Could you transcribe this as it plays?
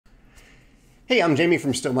Hey, I'm Jamey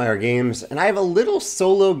from Stonemaier Games, and I have a little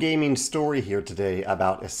solo gaming story here today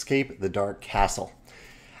about Escape the Dark Castle.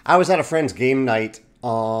 I was at a friend's game night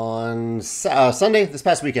on Sunday, this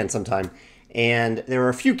past weekend sometime, and there were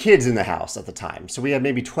a few kids in the house at the time. So we had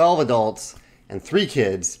maybe 12 adults and 3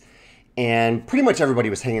 kids, and pretty much everybody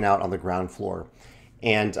was hanging out on the ground floor.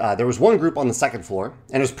 And there was one group on the second floor,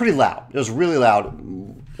 and it was pretty loud. It was really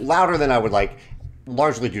loud, louder than I would like,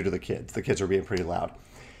 largely due to the kids. The kids were being pretty loud.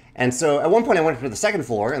 And so at one point I went up to the second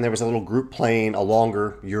floor, and there was a little group playing a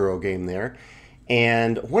longer Euro game there.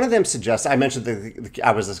 And one of them suggested, I mentioned that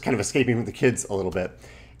I was kind of escaping from the kids a little bit.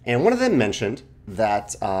 And one of them mentioned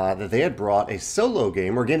that, that they had brought a solo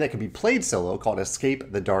game, or a game that could be played solo, called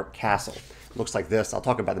Escape the Dark Castle. It looks like this. I'll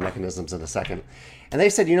talk about the mechanisms in a second. And they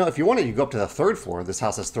said, you know, if you wanted, you go up to the third floor. This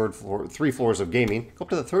house has 3 floors of gaming. Go up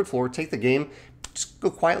to the third floor, take the game, just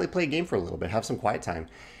go quietly play a game for a little bit, have some quiet time.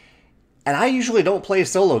 And I usually don't play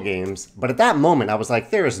solo games, but at that moment I was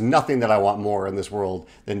like, there is nothing that I want more in this world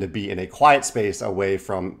than to be in a quiet space away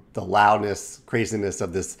from the loudness, craziness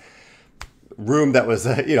of this room that was,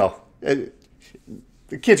 the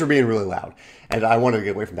kids were being really loud. And I wanted to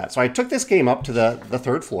get away from that. So I took this game up to the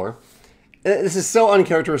third floor. This is so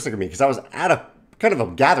uncharacteristic of me because I was at a kind of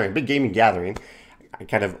a gathering, big gaming gathering. I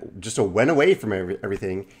kind of just went away from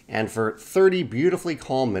everything, and for 30 beautifully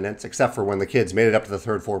calm minutes, except for when the kids made it up to the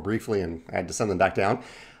third floor briefly and I had to send them back down,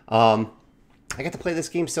 I got to play this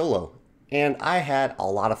game solo, and I had a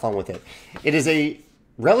lot of fun with it. It is a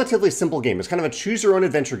relatively simple game. It's kind of a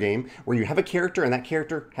choose-your-own-adventure game where you have a character, and that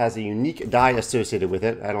character has a unique die associated with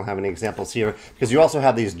it. I don't have any examples here, because you also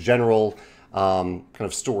have these general kind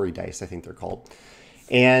of story dice, I think they're called.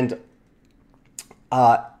 And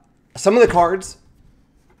some of the cards...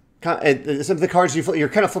 Some of the cards you're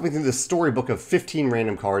kind of flipping through the storybook of 15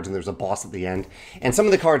 random cards, and there's a boss at the end. And some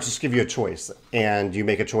of the cards just give you a choice, and you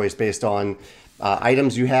make a choice based on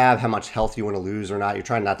items you have, how much health you want to lose or not. You're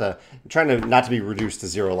trying not to be reduced to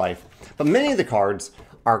 0 life. But many of the cards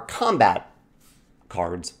are combat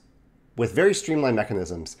cards with very streamlined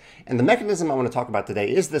mechanisms. And the mechanism I want to talk about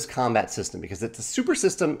today is this combat system, because it's a super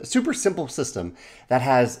simple system that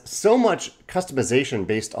has so much customization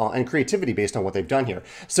based on and creativity based on what they've done here.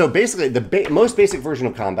 So basically, the most basic version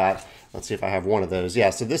of combat, let's see if I have one of those. Yeah,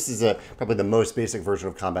 so this is probably the most basic version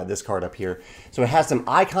of combat, this card up here. So it has some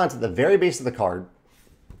icons at the very base of the card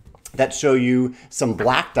that show you some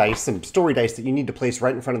black dice, some story dice that you need to place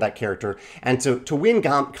right in front of that character. And to win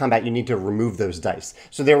combat, you need to remove those dice.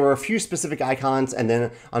 So there were a few specific icons, and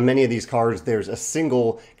then on many of these cards, there's a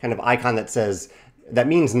single kind of icon that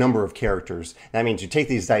means number of characters. That means you take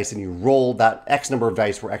these dice and you roll that X number of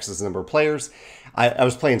dice, where X is the number of players. I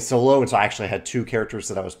was playing solo, and so I actually had 2 characters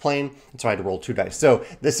that I was playing, and so I had to roll 2 dice. So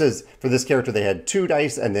this is, for this character, they had 2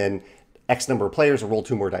 dice, and then X number of players, and roll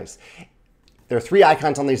 2 more dice. There are 3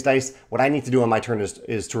 icons on these dice. What I need to do on my turn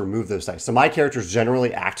is to remove those dice. So my characters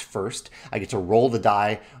generally act first. I get to roll the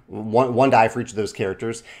die, one die for each of those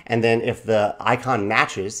characters. And then if the icon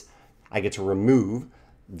matches, I get to remove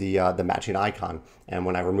the matching icon. And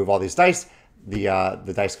when I remove all these dice,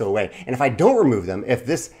 the dice go away. And if I don't remove them, if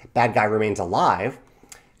this bad guy remains alive,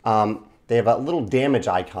 they have a little damage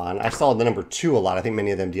icon. I saw the number 2 a lot. I think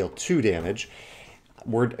many of them deal 2 damage.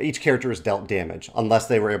 Where each character is dealt damage, unless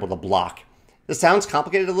they were able to block. This sounds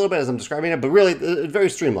complicated a little bit as I'm describing it, but really it's very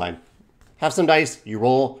streamlined. Have some dice, you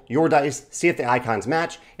roll your dice, see if the icons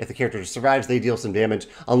match. If the character survives, they deal some damage,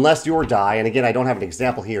 unless your die, and again, I don't have an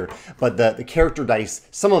example here, but the character dice,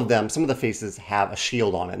 some of the faces have a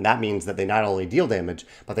shield on it, and that means that they not only deal damage,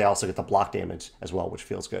 but they also get the block damage as well, which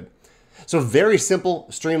feels good. So very simple,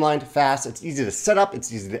 streamlined, fast. It's easy to set up.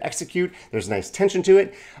 It's easy to execute. There's nice tension to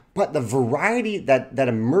it. But the variety that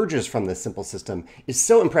emerges from this simple system is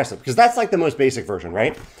so impressive, because that's like the most basic version,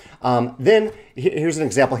 right? Then here's an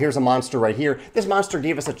example. Here's a monster right here. This monster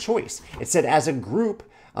gave us a choice. It said, as a group,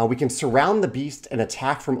 we can surround the beast and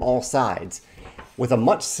attack from all sides with a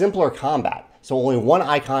much simpler combat. So only 1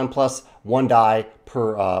 icon plus 1 die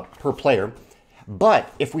per player.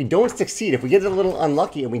 But if we don't succeed, if we get a little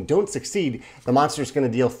unlucky and we don't succeed, the monster is going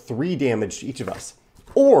to deal 3 damage to each of us.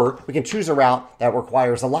 Or we can choose a route that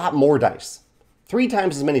requires a lot more dice. 3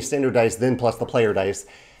 times as many standard dice, then plus the player dice.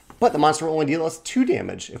 But the monster will only deal us 2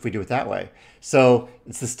 damage if we do it that way. So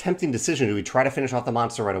it's this tempting decision. Do we try to finish off the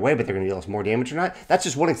monster right away, but they're going to deal us more damage or not? That's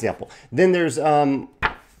just one example. Then there's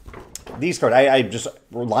these cards. I just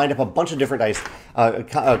lined up a bunch of different dice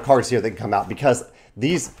cards here that can come out, because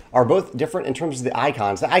these are both different in terms of the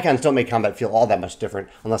icons. The icons don't make combat feel all that much different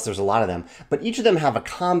unless there's a lot of them. But each of them have a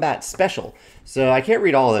combat special. So I can't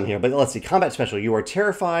read all of them here, but let's see. Combat special. You are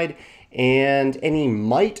terrified, and any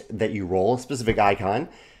might that you roll, a specific icon,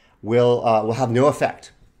 will have no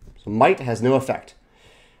effect. So might has no effect.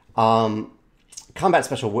 Combat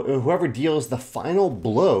special, whoever deals the final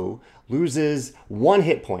blow loses 1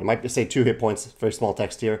 hit point. Might say 2 hit points, very small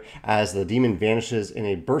text here, as the demon vanishes in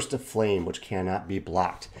a burst of flame, which cannot be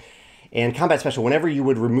blocked. And combat special, whenever you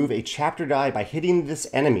would remove a chapter die by hitting this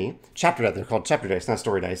enemy, chapter die, they're called chapter dice, not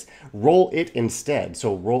story dice, roll it instead.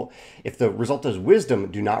 So roll, if the result is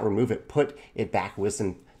wisdom, do not remove it, put it back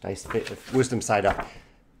wisdom dice, wisdom side up.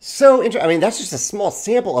 So interesting. I mean, that's just a small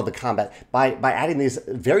sample of the combat. By adding these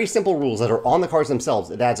very simple rules that are on the cards themselves,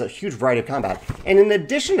 it adds a huge variety of combat. And in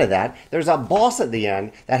addition to that, there's a boss at the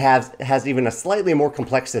end that has even a slightly more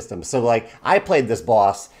complex system. So like, I played this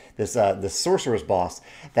boss, this sorcerer's boss,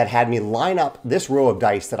 that had me line up this row of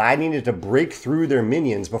dice that I needed to break through their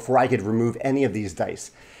minions before I could remove any of these dice.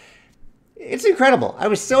 It's incredible. I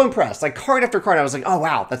was so impressed. Like card after card, I was like, oh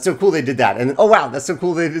wow, that's so cool they did that. And then, oh wow, that's so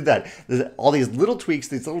cool they did that. There's all these little tweaks,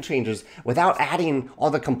 these little changes, without adding all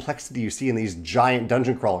the complexity you see in these giant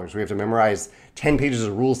dungeon crawlers. We have to memorize 10 pages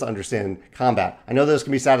of rules to understand combat. I know those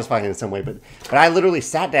can be satisfying in some way, but I literally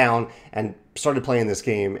sat down and started playing this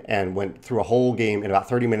game and went through a whole game in about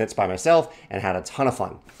 30 minutes by myself and had a ton of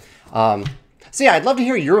fun. So yeah, I'd love to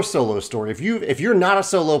hear your solo story. If you're not a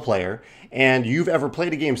solo player and you've ever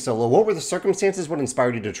played a game solo, what were the circumstances? What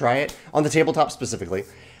inspired you to try it on the tabletop specifically?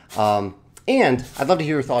 And I'd love to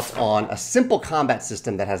hear your thoughts on a simple combat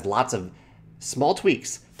system that has lots of small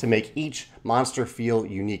tweaks to make each monster feel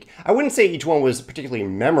unique. I wouldn't say each one was particularly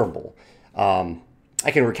memorable. I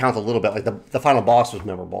can recount a little bit, like the final boss was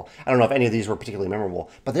memorable. I don't know if any of these were particularly memorable,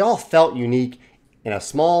 but they all felt unique in a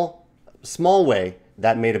small way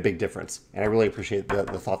that made a big difference. And I really appreciate the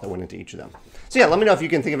thought that went into each of them. So yeah, let me know if you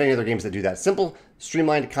can think of any other games that do that. Simple,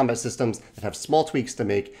 streamlined combat systems that have small tweaks to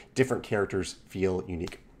make different characters feel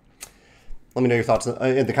unique. Let me know your thoughts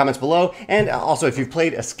in the comments below. And also, if you've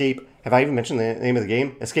played Escape, have I even mentioned the name of the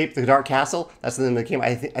game? Escape the Dark Castle? That's the name of the game.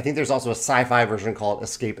 I think there's also a sci-fi version called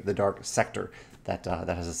Escape the Dark Sector that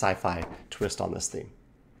has a sci-fi twist on this theme.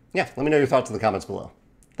 Yeah, let me know your thoughts in the comments below.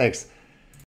 Thanks.